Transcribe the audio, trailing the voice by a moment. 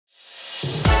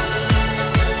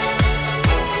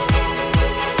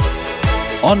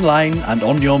online and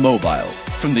on your mobile.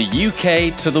 From the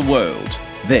UK to the world,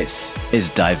 this is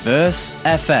Diverse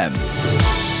FM.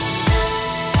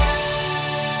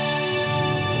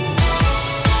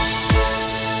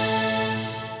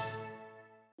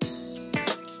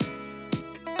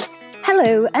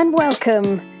 Hello and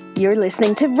welcome. You're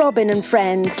listening to Robin and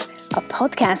Friends, a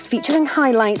podcast featuring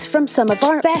highlights from some of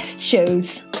our best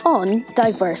shows on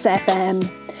Diverse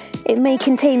FM. It may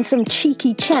contain some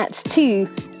cheeky chats too,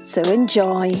 so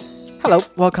enjoy. Hello,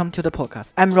 welcome to the podcast.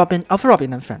 I'm Robin of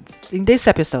Robin and Friends. In this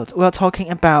episode, we are talking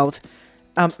about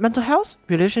mental health,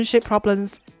 relationship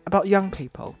problems, about young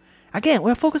people. Again,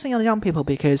 we're focusing on young people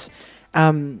because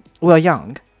we're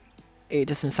young. It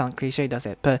doesn't sound cliche, does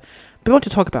it? But we want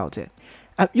to talk about it.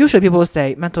 Usually people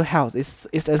say mental health is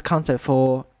a concept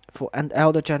for an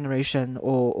elder generation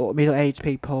or middle-aged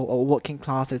people or working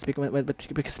classes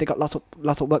because they got lots of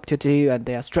work to do and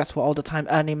they are stressful all the time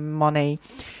earning money,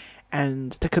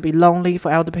 and they could be lonely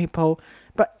for elder people.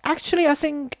 But actually, I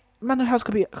think mental health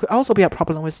could also be a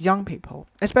problem with young people,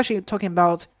 especially talking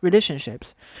about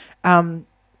relationships.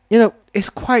 It's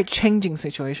quite changing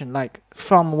situation. Like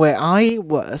from where I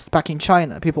was back in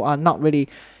China, people are not really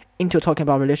into talking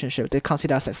about relationships. They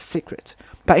consider us as secret.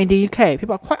 But in the UK,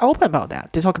 people are quite open about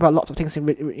that. They talk about lots of things in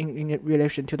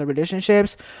relation to the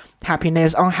relationships,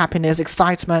 happiness, unhappiness,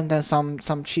 excitement, and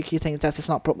some cheeky things that is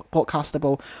not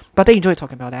broadcastable. But they enjoy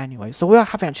talking about it anyway. So we are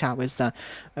having a chat with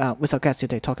our guest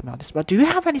today talking about this. But do you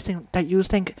have anything that you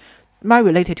think might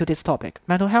relate to this topic?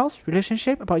 Mental health,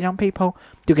 relationship, about young people?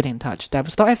 Do get in touch.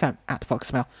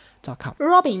 Diverse.fm@foxmail.com.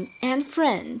 Robin and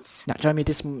Friends. Now, join me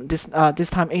this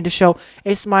time in the show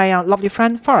is my lovely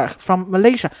friend Farah from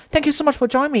Malaysia. Thank you so much for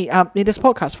joining me in this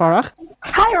podcast, Farah.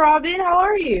 Hi, Robin. How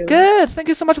are you? Good. Thank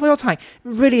you so much for your time.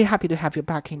 Really happy to have you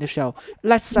back in the show.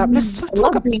 Let's talk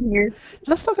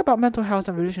about mental health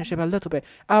and relationship a little bit.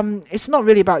 It's not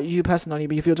really about you personally,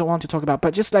 if you don't want to talk about,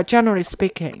 but just like generally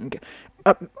speaking,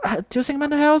 do you think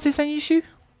mental health is an issue?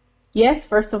 Yes.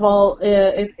 First of all,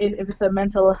 if it's a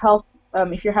mental health,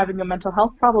 if you're having a mental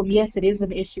health problem, yes, it is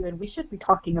an issue, and we should be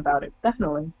talking about it.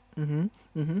 Definitely. And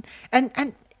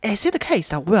is it the case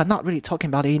that we are not really talking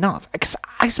about it enough? Because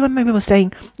I remember people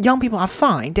saying young people are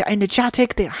fine, they're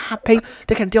energetic, they're happy,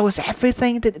 they can deal with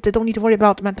everything, they don't need to worry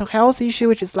about mental health issue,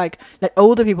 which is like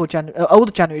older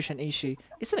generation issue.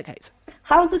 Is it the case?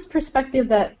 How is this perspective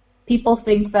that people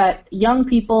think that young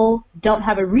people don't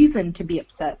have a reason to be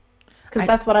upset? Because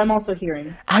that's what I'm also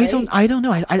hearing. Right? I don't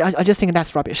know. I just think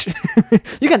that's rubbish.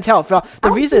 You can tell from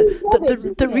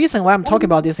the reason why I'm talking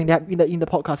about this in the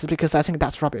podcast is because I think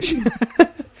that's rubbish.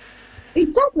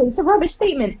 Exactly, it's a rubbish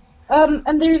statement.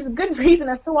 And there's a good reason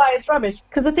as to why it's rubbish.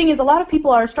 Because the thing is, a lot of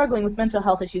people are struggling with mental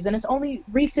health issues, and it's only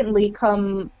recently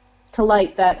come to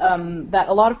light that that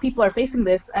a lot of people are facing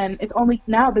this, and it's only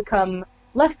now become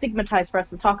less stigmatized for us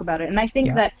to talk about it. And I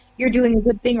think that you're doing a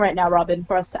good thing right now, Robin,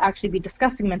 for us to actually be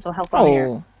discussing mental health on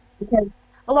air. Because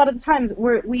a lot of the times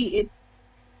we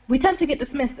tend to get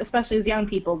dismissed, especially as young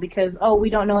people, because we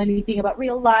don't know anything about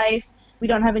real life, we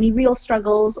don't have any real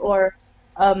struggles, or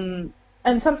and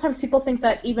sometimes people think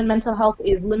that even mental health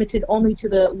is limited only to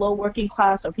the low working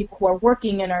class or people who are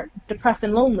working and are depressed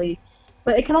and lonely.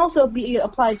 But it can also be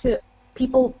applied to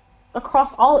people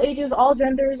across all ages, all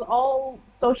genders, all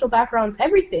social backgrounds,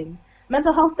 everything.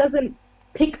 Mental health doesn't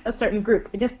pick a certain group.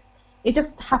 It just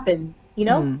happens, you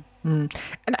know?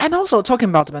 And also talking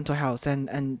about mental health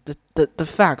and the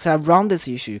facts around this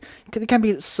issue, it can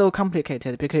be so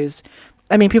complicated because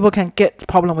people can get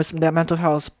problem with their mental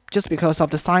health just because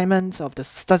of the assignments, of the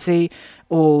study,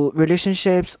 or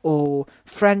relationships, or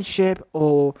friendship,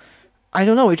 or I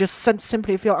don't know, you just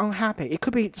simply feel unhappy. It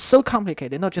could be so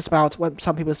complicated, not just about what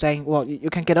some people are saying, well, you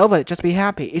can get over it, just be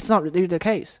happy. It's not really the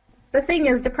case. The thing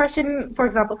is, depression, for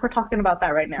example, if we're talking about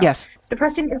that right now. Yes.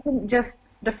 Depression isn't just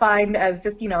defined as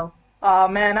just, oh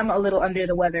man, I'm a little under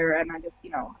the weather and I just,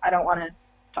 I don't want to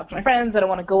talk to my friends, I don't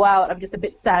want to go out, I'm just a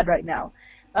bit sad right now.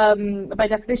 By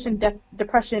definition,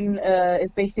 depression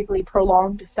is basically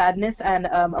prolonged sadness and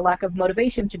a lack of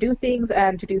motivation to do things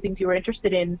and to do things you were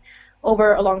interested in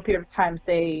over a long period of time,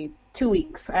 say 2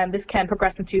 weeks. And this can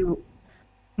progress into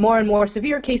more and more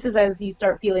severe cases as you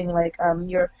start feeling like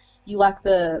you lack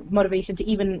the motivation to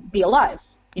even be alive,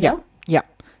 you know? Yeah,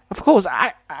 of course.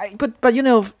 But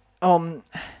I'm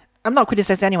not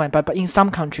criticizing anyone, but in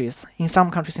some countries in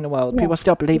the world, people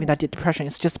still believe that depression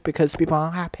is just because people are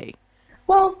unhappy.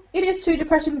 Well, it is true.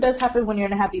 Depression does happen when you're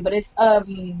unhappy, but it's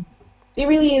it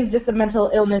really is just a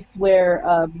mental illness where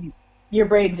your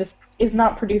brain just is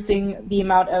not producing the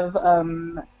amount of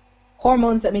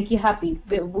hormones that make you happy.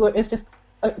 It's just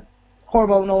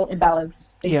hormonal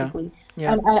imbalance, basically.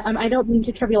 Yeah. And I don't mean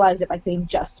to trivialize it by saying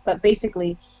just, but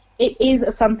basically it is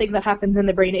something that happens in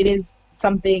the brain. It is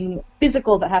something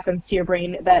physical that happens to your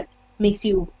brain that makes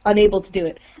you unable to do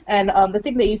it. And the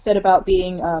thing that you said about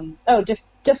being,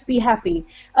 just be happy.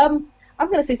 I'm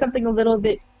going to say something a little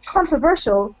bit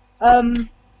controversial.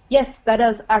 Yes, that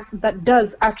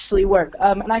does actually work.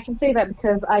 And I can say that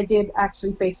because I did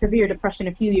actually face severe depression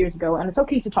a few years ago, and it's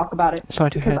okay to talk about it. Sorry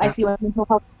to hear because that. I feel like mental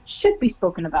health should be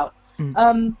spoken about.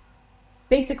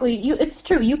 Basically, it's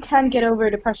true. You can get over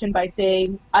depression by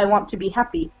saying, I want to be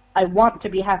happy. I want to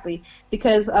be happy.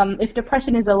 Because if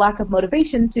depression is a lack of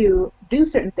motivation to do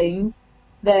certain things,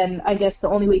 then I guess the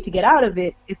only way to get out of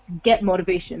it is to get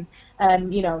motivation.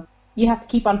 And, you have to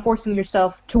keep on forcing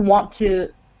yourself to want to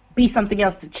be something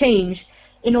else, to change,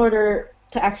 in order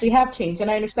to actually have change.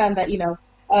 And I understand that,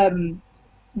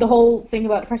 the whole thing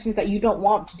about depression is that you don't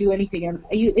want to do anything. And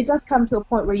it does come to a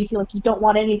point where you feel like you don't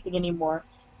want anything anymore.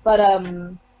 But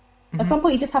at some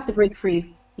point you just have to break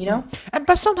free,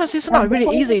 But sometimes it's not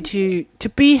really easy to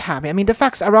be happy. I mean, the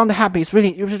facts around the happy is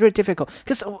really difficult.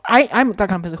 Because I'm that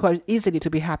kind of person who is easily to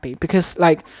be happy. Because,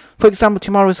 like, for example,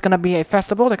 tomorrow is going to be a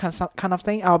festival, that kind of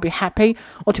thing. I'll be happy.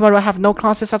 Or tomorrow I have no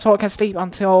classes at all. I can sleep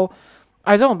until,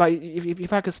 I don't know, but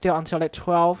if I could stay until like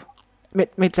 12,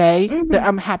 midday, then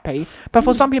I'm happy. But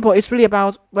for some people, it's really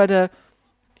about whether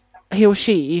he or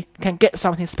she can get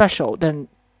something special, then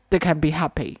they can be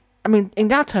happy. I mean, in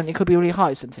that turn, it could be really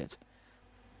hard, isn't it?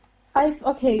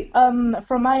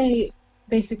 From my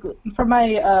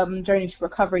journey to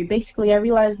recovery, basically I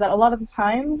realized that a lot of the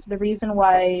times the reason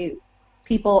why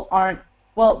people aren't,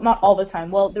 well, not all the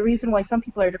time, the reason why some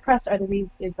people are depressed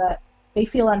is that they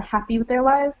feel unhappy with their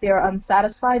lives, they are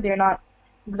unsatisfied, they're not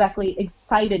exactly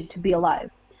excited to be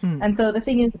alive. And so the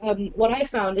thing is, what I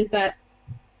found is that,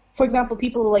 for example,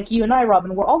 people like you and I,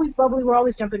 Robin, we're always bubbly, we're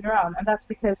always jumping around, and that's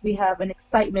because we have an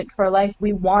excitement for life.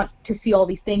 We want to see all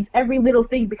these things. Every little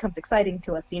thing becomes exciting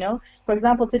to us, For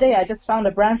example, today I just found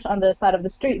a branch on the side of the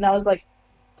street, and I was like,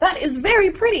 that is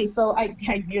very pretty. So I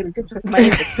nearly did twist my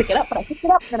hand to pick it up, but I picked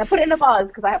it up and I put it in a vase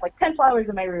because I have like 10 flowers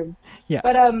in my room. Yeah.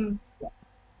 But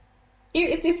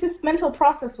it's this mental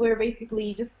process where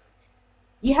basically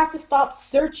you have to stop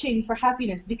searching for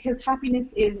happiness, because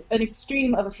happiness is an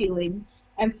extreme of a feeling.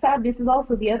 And sadness is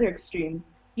also the other extreme.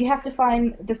 You have to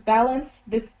find this balance,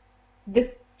 this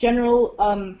general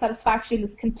satisfaction,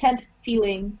 this content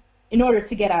feeling in order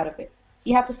to get out of it.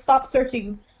 You have to stop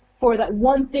searching for that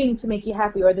one thing to make you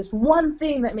happy or this one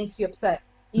thing that makes you upset.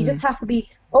 You just have to be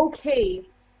okay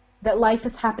that life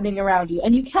is happening around you.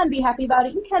 And you can be happy about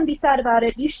it. You can be sad about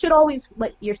it. You should always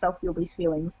let yourself feel these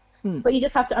feelings. But you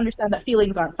just have to understand that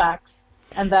feelings aren't facts,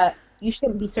 and that you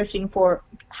shouldn't be searching for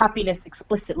happiness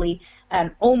explicitly and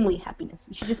only happiness.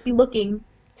 You should just be looking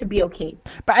to be okay.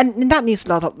 But and that needs a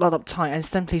lot of time, and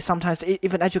simply sometimes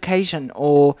even education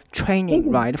or training,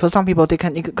 right? For some people, it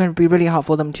can be really hard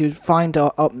for them to find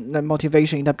the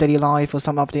motivation in their daily life or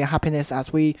some of their happiness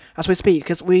as we speak,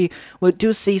 because we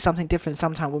do see something different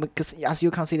sometimes. Because as you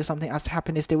consider something as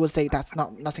happiness, they will say that's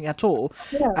nothing at all.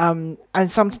 Yeah. And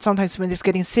sometimes when it's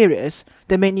getting serious,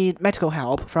 they may need medical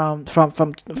help from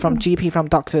GP, from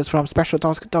doctors, from special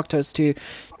doctors to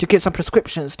get some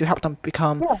prescriptions to help them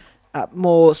become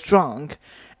more strong,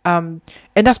 and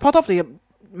that's part of the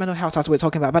mental health as we're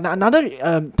talking about. But another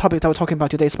topic that we're talking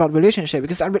about today is about relationship,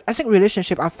 because I think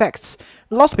relationship affects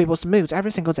lots of people's moods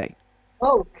every single day.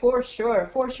 Oh, for sure.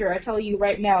 I tell you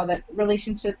right now that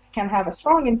relationships can have a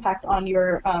strong impact on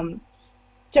your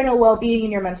general well-being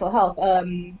and your mental health.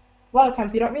 A lot of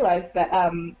times we don't realize that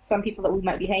some people that we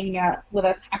might be hanging out with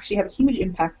us actually have a huge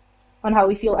impact on how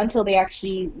we feel until they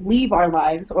actually leave our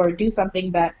lives or do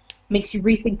something that makes you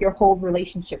rethink your whole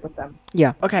relationship with them.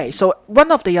 Yeah. Okay. So one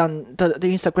of the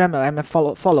Instagrammer I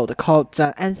followed called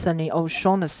Anthony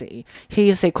O'Shaughnessy. He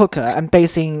is a cooker and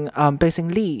based in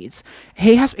Leeds.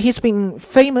 He's been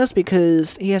famous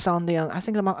because he is on the I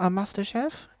think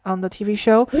MasterChef on the TV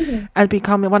show, and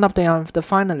becoming one of the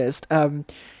finalists.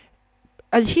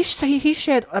 And he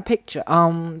shared a picture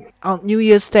on New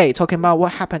Year's Day talking about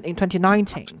what happened in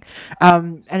 2019,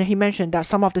 and he mentioned that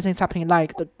some of the things happening,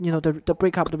 like the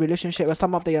breakup of the relationship, or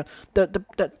some of the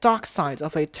dark sides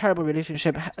of a terrible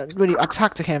relationship really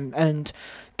attacked him and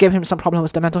gave him some problems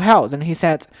with the mental health. And he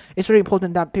said it's really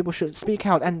important that people should speak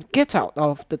out and get out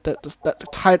of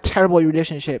the terrible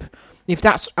relationship if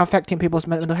that's affecting people's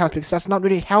mental health, because that's not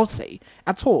really healthy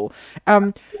at all.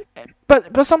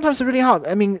 But sometimes it's really hard.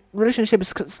 I mean, relationship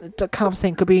is the kind of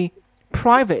thing could be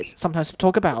private sometimes to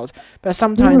talk about, but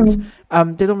sometimes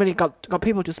they don't really got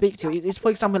people to speak to. It's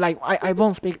for example, like I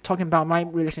won't speak talking about my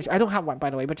relationship. I don't have one, by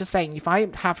the way, but just saying, if I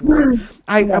have one,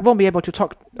 I won't be able to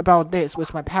talk about this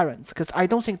with my parents because I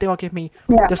don't think they will give me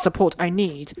the support I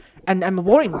need, and I'm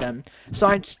worrying them.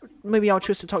 So maybe I'll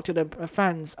choose to talk to the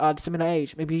friends similar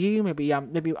age, maybe you, maybe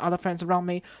other friends around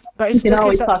me. But it's You can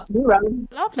always talk to me, Robin.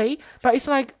 lovely, but it's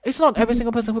like it's not every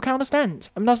single person who can understand.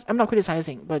 I'm not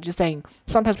criticizing, but just saying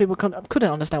sometimes people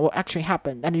couldn't understand what actually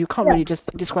happened, and you can't really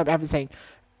just describe everything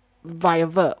via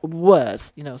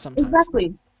words, sometimes.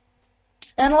 Exactly.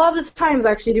 And a lot of the times,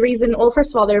 actually, the reason, well,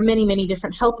 first of all, there are many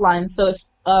different helplines. So if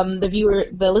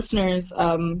the listeners,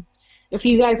 if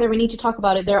you guys ever need to talk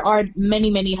about it, there are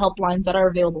many helplines that are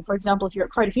available. For example, if you're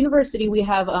at Cardiff University, we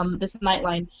have this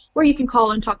Nightline where you can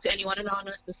call and talk to anyone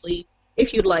anonymously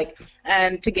if you'd like,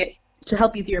 and to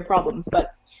help you through your problems.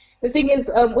 But the thing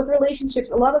is, with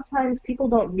relationships, a lot of times people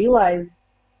don't realize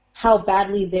how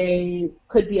badly they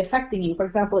could be affecting you. For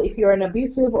example, if you're an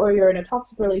abusive or you're in a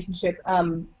toxic relationship,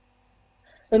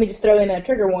 let me just throw in a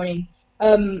trigger warning.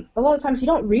 A lot of times you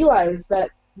don't realize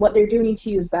that what they're doing to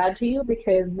you is bad to you,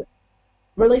 because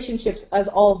relationships, as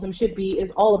all of them should be,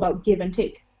 is all about give and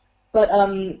take. But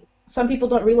some people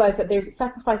don't realize that they're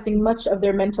sacrificing much of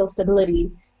their mental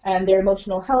stability and their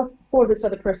emotional health for this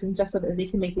other person just so that they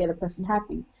can make the other person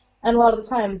happy. And a lot of the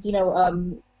times,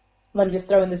 let me just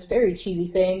throw in this very cheesy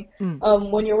saying,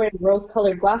 when you're wearing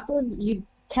rose-colored glasses, you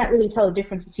can't really tell the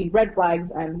difference between red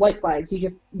flags and white flags. You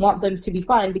just want them to be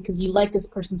fine because you like this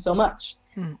person so much.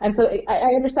 And so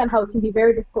I understand how it can be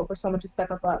very difficult for someone to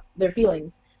step up their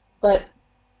feelings. But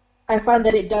I find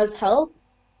that it does help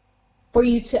for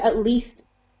you to at least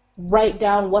write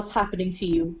down what's happening to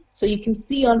you so you can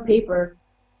see on paper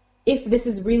if this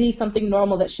is really something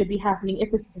normal that should be happening, if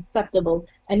this is acceptable.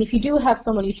 And if you do have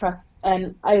someone you trust,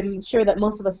 and I'm sure that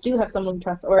most of us do have someone we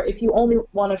trust, or if you only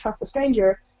want to trust a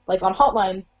stranger, like on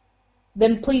hotlines,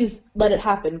 then please let it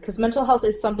happen, because mental health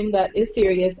is something that is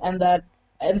serious and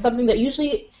something that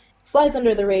usually slides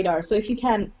under the radar. So if you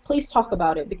can, please talk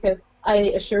about it, because I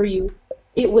assure you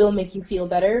it will make you feel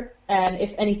better, and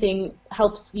if anything,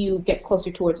 helps you get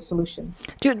closer towards a solution.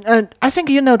 Dude, I think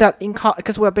you know that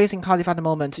because we're based in Cardiff at the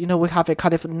moment, we have a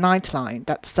Cardiff Nightline,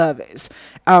 that service,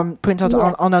 printed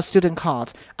on a student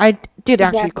card. I did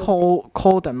actually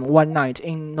call them one night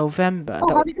in November.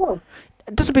 Oh, how'd it go?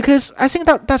 That's because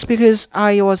that's because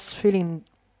I was feeling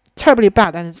terribly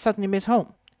bad and suddenly missed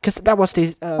home, because that was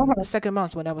the second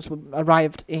month when I was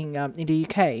arrived in the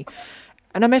UK.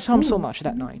 And I missed home so much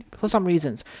that night for some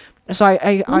reasons. So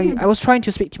I was trying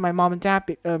to speak to my mom and dad,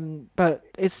 but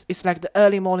it's like the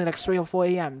early morning, like 3 or 4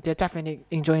 a.m. They're definitely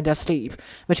enjoying their sleep,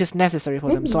 which is necessary for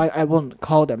them. So I won't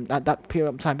call them at that period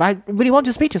of time. But I really want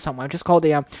to speak to someone. I just called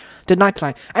the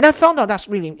Nightline, and I found out that's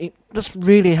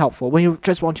really helpful when you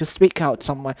just want to speak out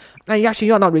somewhere. And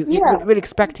you're not really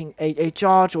expecting a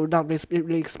judge, or not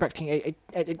really expecting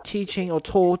a teaching or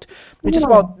taught. It's just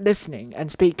about listening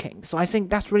and speaking. So I think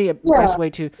that's really a best way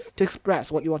to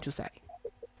express what you want to say.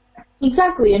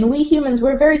 Exactly, and we humans,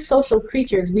 we're very social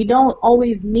creatures. We don't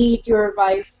always need your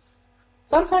advice.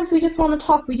 Sometimes we just want to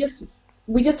talk. We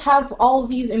just have all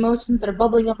these emotions that are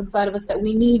bubbling up inside of us that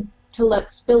we need to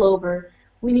let spill over.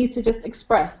 We need to just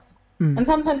express. And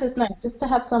sometimes it's nice just to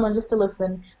have someone just to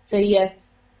listen, say,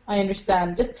 yes, I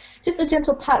understand. Just a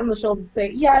gentle pat on the shoulder to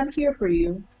say, yeah, I'm here for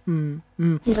you.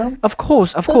 Of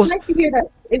course. So it's nice to hear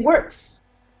that it works.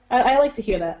 I like to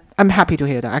hear that. I'm happy to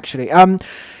hear that, actually.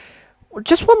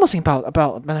 Just one more thing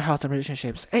about mental health and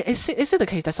relationships. Is it the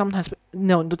case that sometimes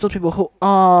those people who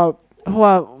are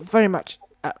very much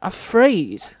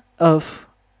afraid of,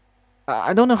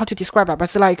 I don't know how to describe that, but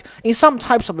it's like in some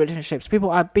types of relationships,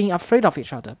 people are being afraid of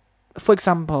each other. For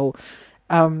example,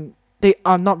 they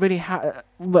are not really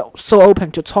so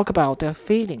open to talk about their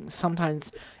feelings.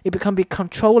 Sometimes it can be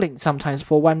controlling. Sometimes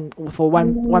for one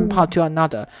part to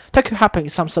another. That could happen in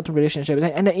some certain relationships,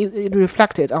 and it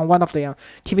reflected on one of the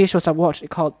TV shows I watched.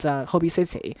 It's called Hobby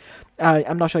City.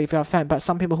 I'm not sure if you're a fan, but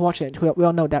some people who watch it we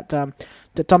all know that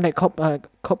the Dominic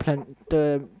Copeland,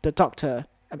 the doctor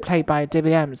played by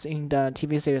David Ames in the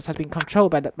TV series, has been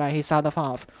controlled by his other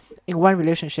half in one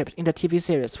relationship in the TV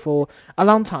series for a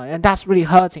long time, and that's really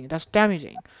hurting. That's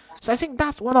damaging. So I think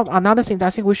that's another thing that I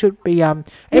think we should be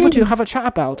able to have a chat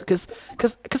about, because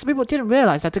people didn't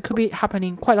realize that it could be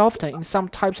happening quite often in some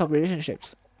types of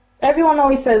relationships. Everyone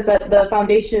always says that the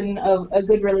foundation of a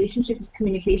good relationship is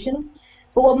communication,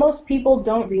 but what most people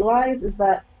don't realize is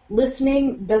that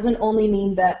listening doesn't only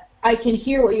mean that I can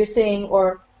hear what you're saying,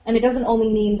 and it doesn't only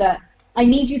mean that I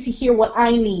need you to hear what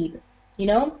I need,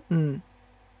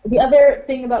 the other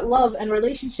thing about love and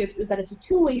relationships is that it's a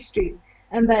two-way street,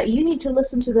 and that you need to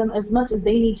listen to them as much as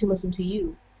they need to listen to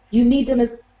you. You need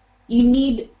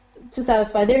to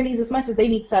satisfy their needs as much as they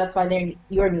need to satisfy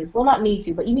your needs. Well, not need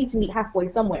to, but you need to meet halfway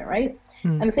somewhere, right?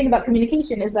 And the thing about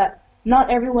communication is that not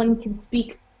everyone can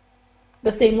speak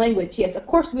the same language. Yes, of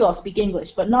course we all speak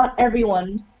English, but not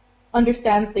everyone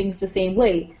understands things the same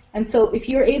way. And so if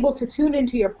you're able to tune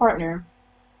into your partner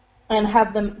and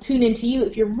have them tune into you,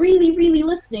 if you're really, really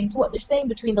listening to what they're saying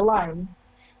between the lines,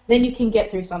 then you can get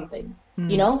through something,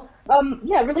 you know?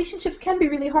 Yeah, relationships can be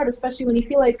really hard, especially when you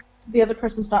feel like the other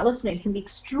person's not listening. It can be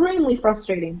extremely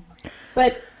frustrating.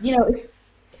 But, you know,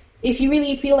 if you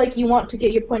really feel like you want to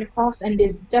get your point across, and it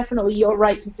is definitely your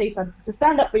right to say something, to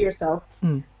stand up for yourself,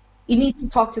 you need to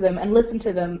talk to them and listen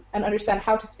to them and understand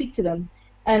how to speak to them.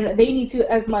 And they need to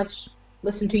as much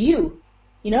listen to you.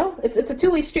 You know? It's a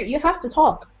two-way street. You have to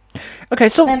talk. Okay,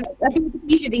 so... And I think it's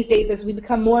easier these days as we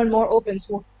become more and more open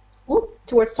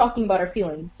towards talking about our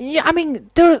feelings. Yeah, I mean,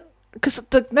 because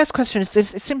the next question is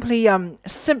simply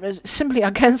simply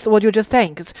against what you're just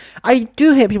saying. Because I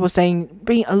do hear people saying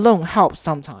being alone helps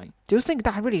sometimes. Do you think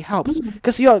that really helps?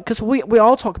 Because we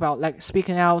all talk about like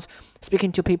speaking out,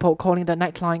 speaking to people, calling the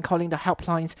nightline, calling the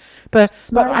helplines. But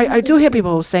I do hear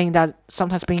people saying that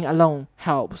sometimes being alone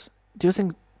helps. Do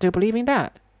you believe in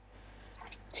that?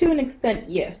 To an extent,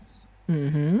 yes.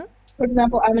 Mm-hmm. For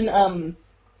example,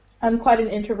 I'm quite an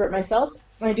introvert myself.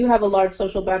 I do have a large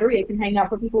social battery. I can hang out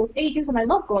for people with ages, and I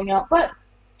love going out. But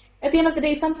at the end of the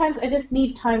day, sometimes I just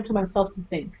need time to myself to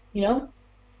think, you know?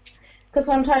 Because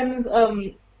sometimes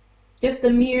just the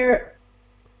mere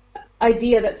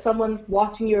idea that someone's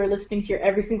watching you or listening to your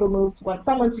every single move, want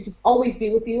someone to just always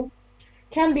be with you,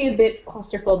 can be a bit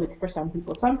claustrophobic for some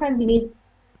people. Sometimes you need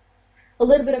a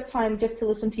little bit of time just to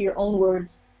listen to your own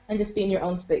words and just be in your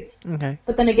own space. Okay.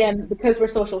 But then again, because we're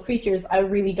social creatures, I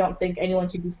really don't think anyone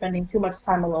should be spending too much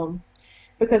time alone.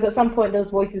 Because at some point, those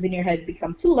voices in your head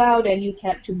become too loud and you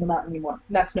can't tune them out anymore.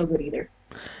 That's no good either.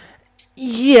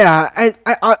 Yeah,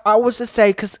 I would just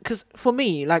say, because for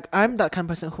me, like, I'm that kind of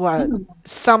person who are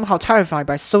somehow terrified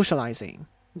by socializing.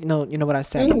 You know what I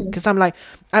say? Because I'm like,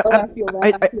 I feel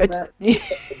that.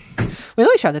 We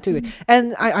know each other too.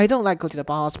 And I don't like go to the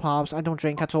bars, pubs. I don't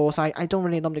drink at all. So I don't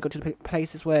really normally go to the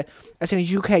places where I think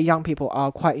UK young people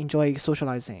are quite enjoying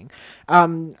socializing.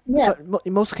 So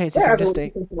in most cases, I'm just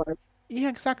staying. Yeah,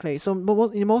 exactly. So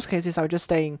in most cases, I'm just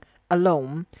staying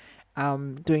alone.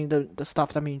 Doing the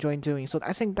stuff that I'm enjoying doing. So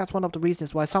I think that's one of the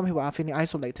reasons why some people are feeling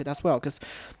isolated as well, because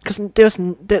there's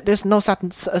no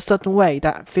certain way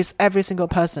that fits every single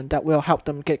person that will help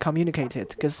them get communicated.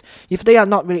 Because if they are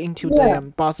not really into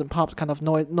the bars and pubs kind of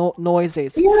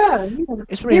noises, it's really hard.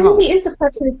 It really is a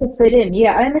person to fit in.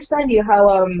 Yeah, I understand you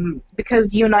how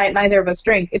because you and I, neither of us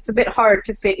drink, it's a bit hard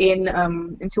to fit in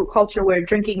into a culture where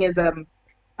drinking is a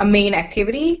main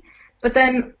activity. But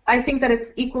then I think that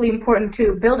it's equally important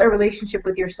to build a relationship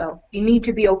with yourself. You need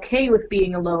to be okay with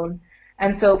being alone.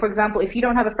 And so, for example, if you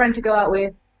don't have a friend to go out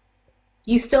with,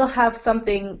 you still have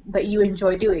something that you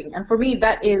enjoy doing. And for me,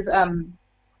 that is,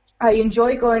 I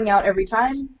enjoy going out every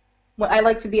time. I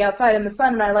like to be outside in the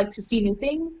sun and I like to see new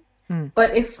things.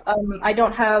 But if I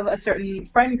don't have a certain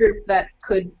friend group that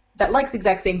likes the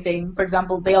exact same thing, for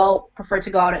example, they all prefer to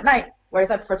go out at night,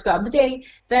 whereas I prefer to go out in the day,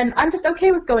 then I'm just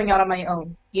okay with going out on my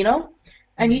own, you know?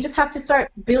 And you just have to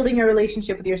start building a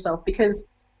relationship with yourself, because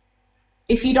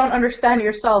if you don't understand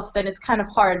yourself, then it's kind of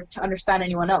hard to understand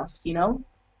anyone else, you know?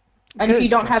 And if you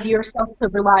don't have yourself to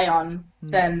rely on,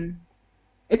 then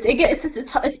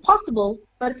it's possible,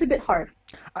 but it's a bit hard.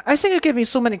 I think you gave me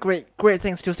so many great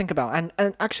things to think about,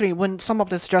 and actually, when some of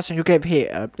the suggestions you gave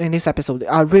here in this episode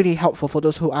are really helpful for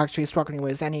those who are actually struggling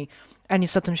with any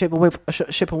certain shape or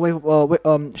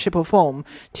form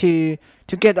to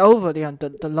get over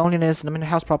the loneliness and the mental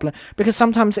health problem, because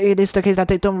sometimes it is the case that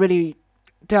they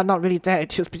are not really there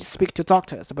to speak to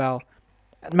doctors about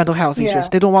mental health issues.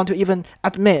 They don't want to even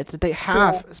admit that they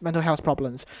have mental health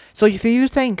problems. So if you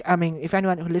think, if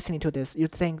anyone who's listening to this, you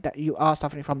think that you are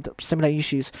suffering from similar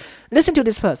issues, listen to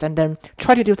this first and then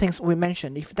try to do things we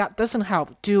mentioned. If that doesn't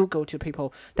help, do go to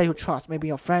people that you trust, maybe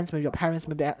your friends, maybe your parents,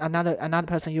 maybe another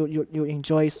person you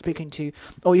enjoy speaking to,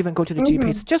 or even go to the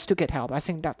GPs just to get help. I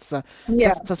think that's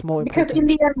more important. Because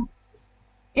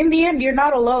in the end, you're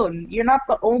not alone. You're not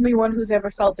the only one who's ever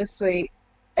felt this way.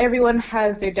 Everyone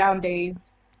has their down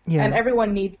days, and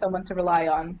everyone needs someone to rely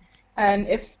on. And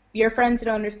if your friends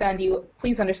don't understand you,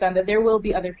 please understand that there will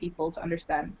be other people to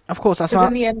understand. Of course, as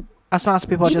long as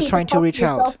people are just trying to reach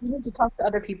out. You need to talk to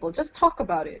other people. Just talk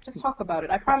about it.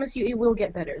 I promise you, it will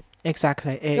get better.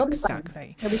 Exactly. You'll be fine.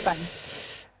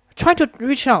 Try to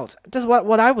reach out. That's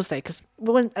what I would say, because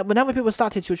whenever people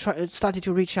started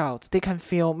to reach out, they can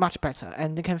feel much better,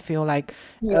 and they can feel like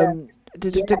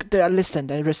they are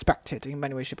listened and respected in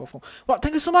many ways, shape, or form. Well,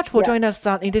 thank you so much for joining us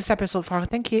in this episode, Farah.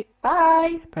 Thank you.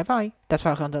 Bye. Bye. That's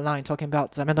Farah on the line talking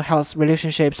about the mental health,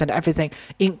 relationships, and everything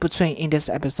in between in this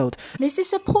episode. This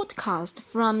is a podcast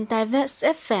from Diverse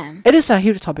FM. It is a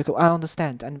huge topic, I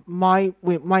understand, and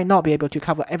we might not be able to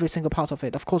cover every single part of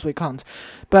it. Of course, we can't.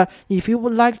 But if you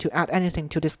would like to add anything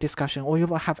to this discussion, or you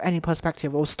will have any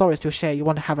perspective or stories to share, you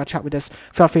want to have a chat with us,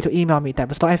 feel free to email me,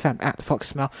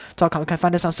 diverse.fm@foxmail.com. You can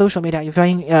find us on social media. If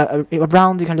you're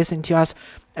around, you can listen to us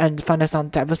and find us on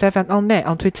Diverse FM on net,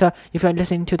 on Twitter. If you're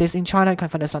listening to this in China, you can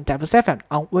find us on Diverse FM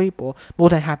on Weibo. More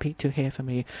than happy to hear from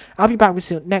you. I'll be back with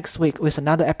you next week with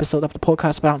another episode of the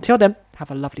podcast. But until then,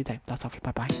 have a lovely day. That's all.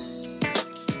 Bye-bye.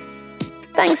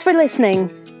 Thanks for listening.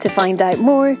 To find out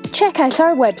more, check out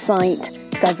our website,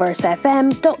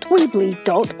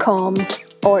 diversefm.weebly.com,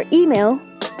 or email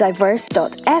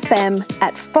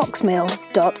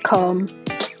diverse.fm@foxmail.com.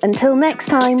 Until next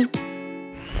time.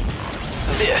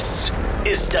 This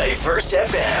is Diverse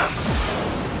FM.